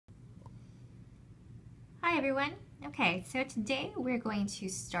Hi everyone. Okay, so today we're going to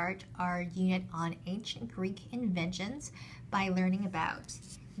start our unit on ancient Greek inventions by learning about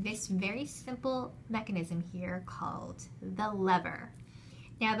this very simple mechanism here called the lever.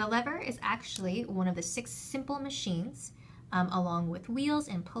 Now the lever is actually one of the 6 simple machines along with wheels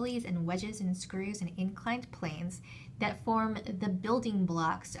and pulleys and wedges and screws and inclined planes that form the building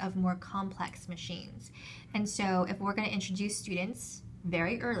blocks of more complex machines. And so if we're going to introduce students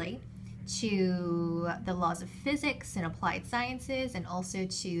very early to the laws of physics and applied sciences and also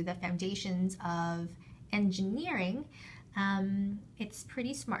to the foundations of engineering, it's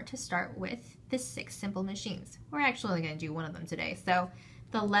pretty smart to start with the 6 simple machines. We're actually only going to do one of them today. So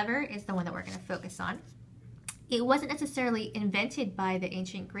the lever is the one that we're going to focus on. It wasn't necessarily invented by the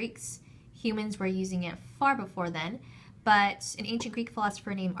ancient Greeks. Humans were using it far before then, but an ancient Greek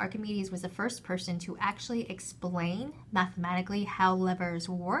philosopher named Archimedes was the first person to actually explain mathematically how levers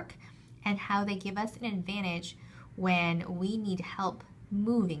work and how they give us an advantage when we need help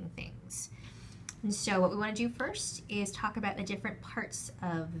moving things. And so what we want to do first is talk about the different parts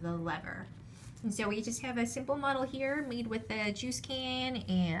of the lever. And so we just have a simple model here made with a juice can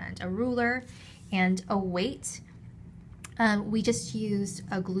and a ruler and a weight. We just used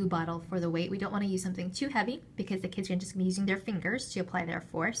a glue bottle for the weight. We don't want to use something too heavy because the kids are just going to be using their fingers to apply their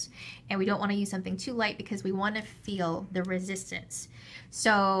force. And we don't want to use something too light because we want to feel the resistance.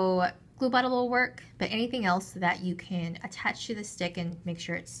 So glue bottle will work, but anything else that you can attach to the stick and make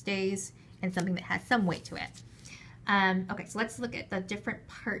sure it stays and something that has some weight to it. Okay, so let's look at the different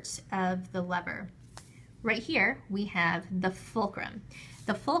parts of the lever. Right here, we have the fulcrum.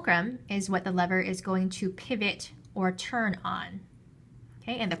 The fulcrum is what the lever is going to pivot or turn on.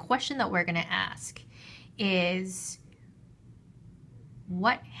 Okay, and the question that we're going to ask is,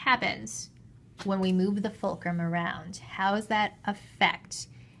 what happens when we move the fulcrum around? How does that affect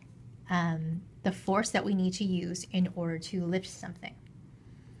the force that we need to use in order to lift something?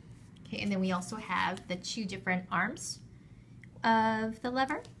 Okay, and then we also have the 2 different arms of the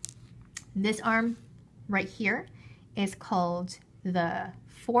lever. This arm right here is called the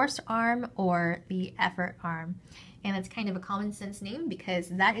force arm or the effort arm. And that's kind of a common sense name because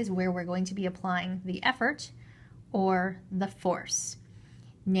that is where we're going to be applying the effort or the force.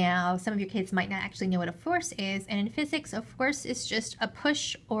 Now, some of your kids might not actually know what a force is, and in physics, a force is just a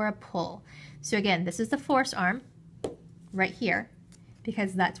push or a pull. So again, this is the force arm right here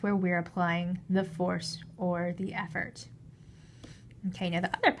because that's where we're applying the force or the effort. Okay, now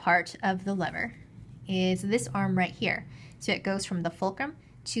the other part of the lever is this arm right here. So it goes from the fulcrum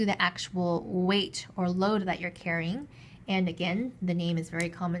to the actual weight or load that you're carrying. And again, the name is very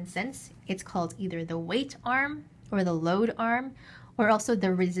common sense. It's called either the weight arm or the load arm or also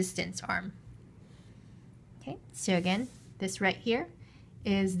the resistance arm. Okay, so again, this right here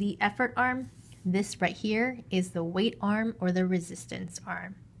is the effort arm. This right here is the weight arm or the resistance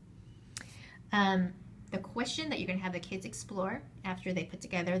arm. The question that you're going to have the kids explore after they put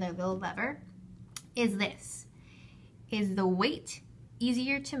together their little lever is this. Is the weight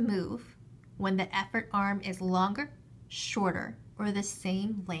easier to move when the effort arm is longer, shorter, or the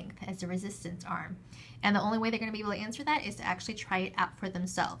same length as the resistance arm? And the only way they're going to be able to answer that is to actually try it out for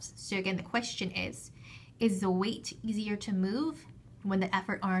themselves. So again, the question is the weight easier to move when the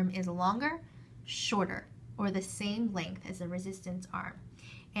effort arm is longer, shorter, or the same length as the resistance arm?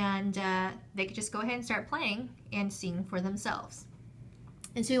 And they could just go ahead and start playing and seeing for themselves.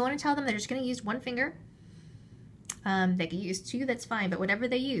 And so you want to tell them they're just going to use one finger. They could use 2, that's fine, but whatever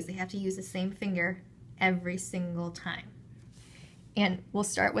they use, they have to use the same finger every single time. And we'll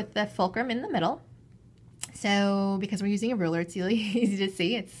start with the fulcrum in the middle. So because we're using a ruler, it's really easy to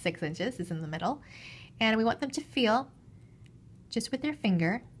see. It's 6 inches, it's in the middle. And we want them to feel, just with their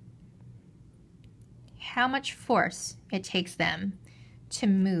finger, how much force it takes them to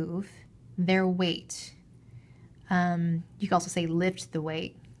move their weight. You can also say lift the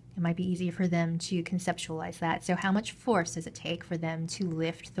weight. It might be easier for them to conceptualize that. So how much force does it take for them to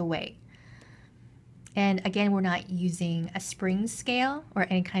lift the weight? And again, we're not using a spring scale or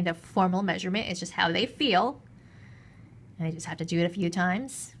any kind of formal measurement. It's just how they feel. And I just have to do it a few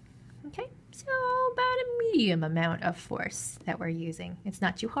times. Okay, so about a medium amount of force that we're using. It's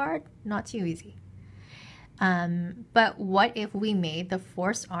not too hard, not too easy. But what if we made the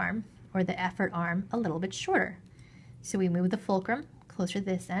force arm or the effort arm a little bit shorter? So we move the fulcrum closer to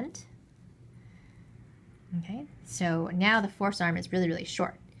this end. Okay, so now the force arm is really, really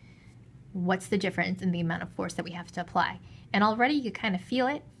short. What's the difference in the amount of force that we have to apply? And already you kind of feel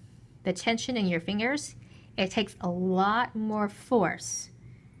it, the tension in your fingers. It takes a lot more force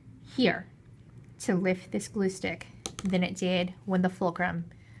here to lift this glue stick than it did when the fulcrum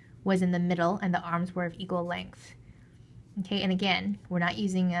was in the middle and the arms were of equal length. Okay, and again, we're not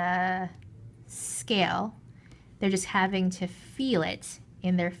using a scale. They're just having to feel it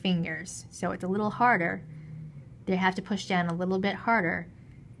in their fingers. So it's a little harder. They have to push down a little bit harder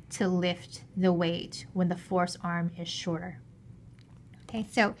to lift the weight when the force arm is shorter. Okay,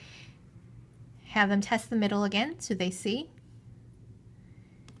 so have them test the middle again so they see.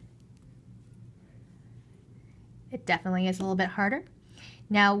 It definitely is a little bit harder.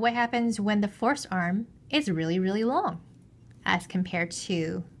 Now, what happens when the force arm is really, really long as compared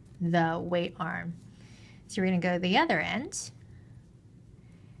to the weight arm? So we're going to go to the other end.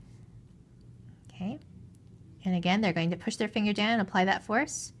 Okay. And again, they're going to push their finger down and apply that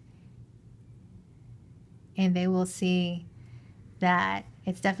force. And they will see that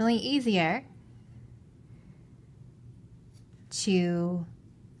it's definitely easier to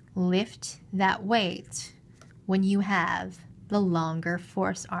lift that weight when you have the longer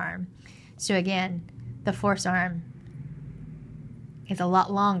force arm. So again, the force arm is a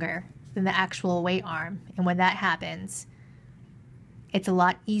lot longer than the actual weight arm. And when that happens, it's a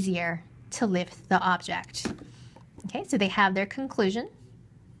lot easier to lift the object. Okay, so they have their conclusion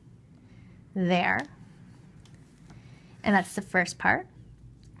there. And that's the first part.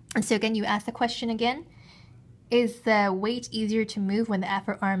 And so again, you ask the question again, is the weight easier to move when the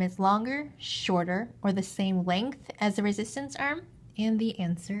effort arm is longer, shorter, or the same length as the resistance arm? And the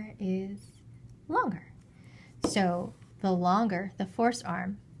answer is longer. So the longer the force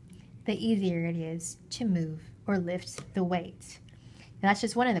arm, the easier it is to move or lift the weight. And that's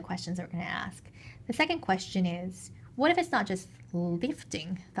just one of the questions that we're going to ask. The second question is, what if it's not just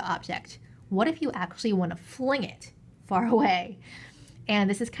lifting the object? What if you actually want to fling it far away? And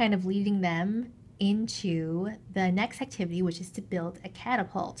this is kind of leading them into the next activity, which is to build a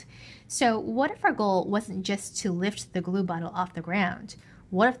catapult. So what if our goal wasn't just to lift the glue bottle off the ground?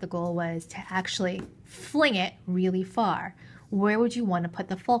 What if the goal was to actually fling it really far? Where would you want to put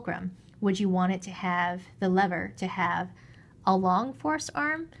the fulcrum? Would you want it to have the lever to have a long force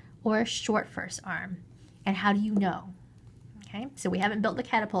arm or a short force arm? And how do you know? Okay, so we haven't built the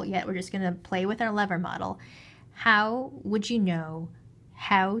catapult yet. We're just going to play with our lever model. How would you know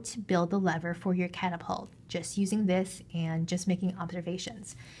how to build the lever for your catapult? Just using this and just making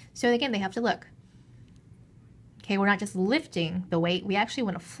observations. So again, they have to look. Okay, we're not just lifting the weight. We actually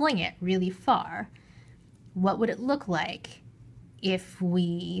want to fling it really far. What would it look like if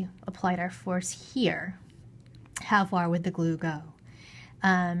we applied our force here? How far would the glue go?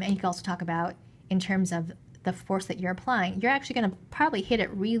 And you can also talk about, in terms of the force that you're applying, you're actually going to probably hit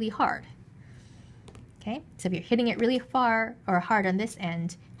it really hard. Okay, so if you're hitting it really far or hard on this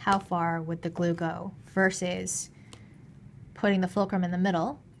end, how far would the glue go? Versus putting the fulcrum in the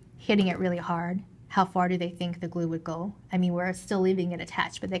middle, hitting it really hard, how far do they think the glue would go? I mean, we're still leaving it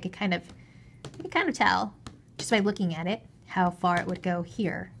attached, but they could kind of tell just by looking at it how far it would go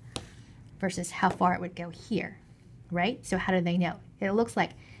here versus how far it would go here, right? So how do they know? It looks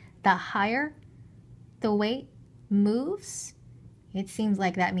like the higher the weight moves, it seems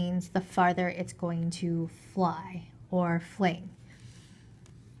like that means the farther it's going to fly or fling.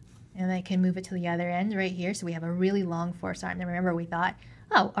 And I can move it to the other end right here. So we have a really long force arm. And remember, we thought,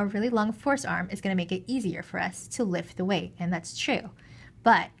 oh, a really long force arm is going to make it easier for us to lift the weight. And that's true.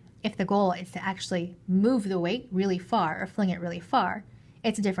 But if the goal is to actually move the weight really far or fling it really far,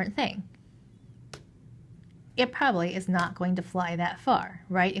 it's a different thing. It probably is not going to fly that far,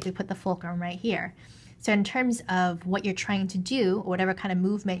 right? If we put the fulcrum right here. So in terms of what you're trying to do, or whatever kind of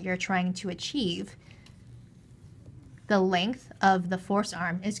movement you're trying to achieve, the length of the force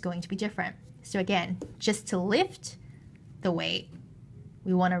arm is going to be different. So again, just to lift the weight,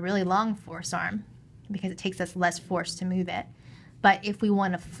 we want a really long force arm because it takes us less force to move it. But if we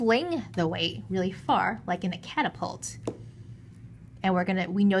want to fling the weight really far, like in a catapult, and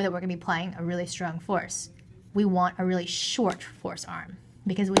we know that we're going to be applying a really strong force, we want a really short force arm,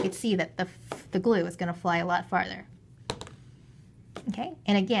 because we could see that the glue is going to fly a lot farther. Okay,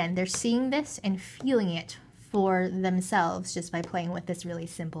 and again, they're seeing this and feeling it for themselves just by playing with this really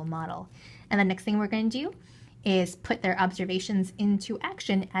simple model. And the next thing we're going to do is put their observations into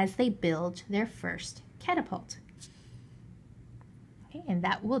action as they build their first catapult. Okay, and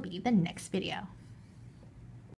that will be the next video.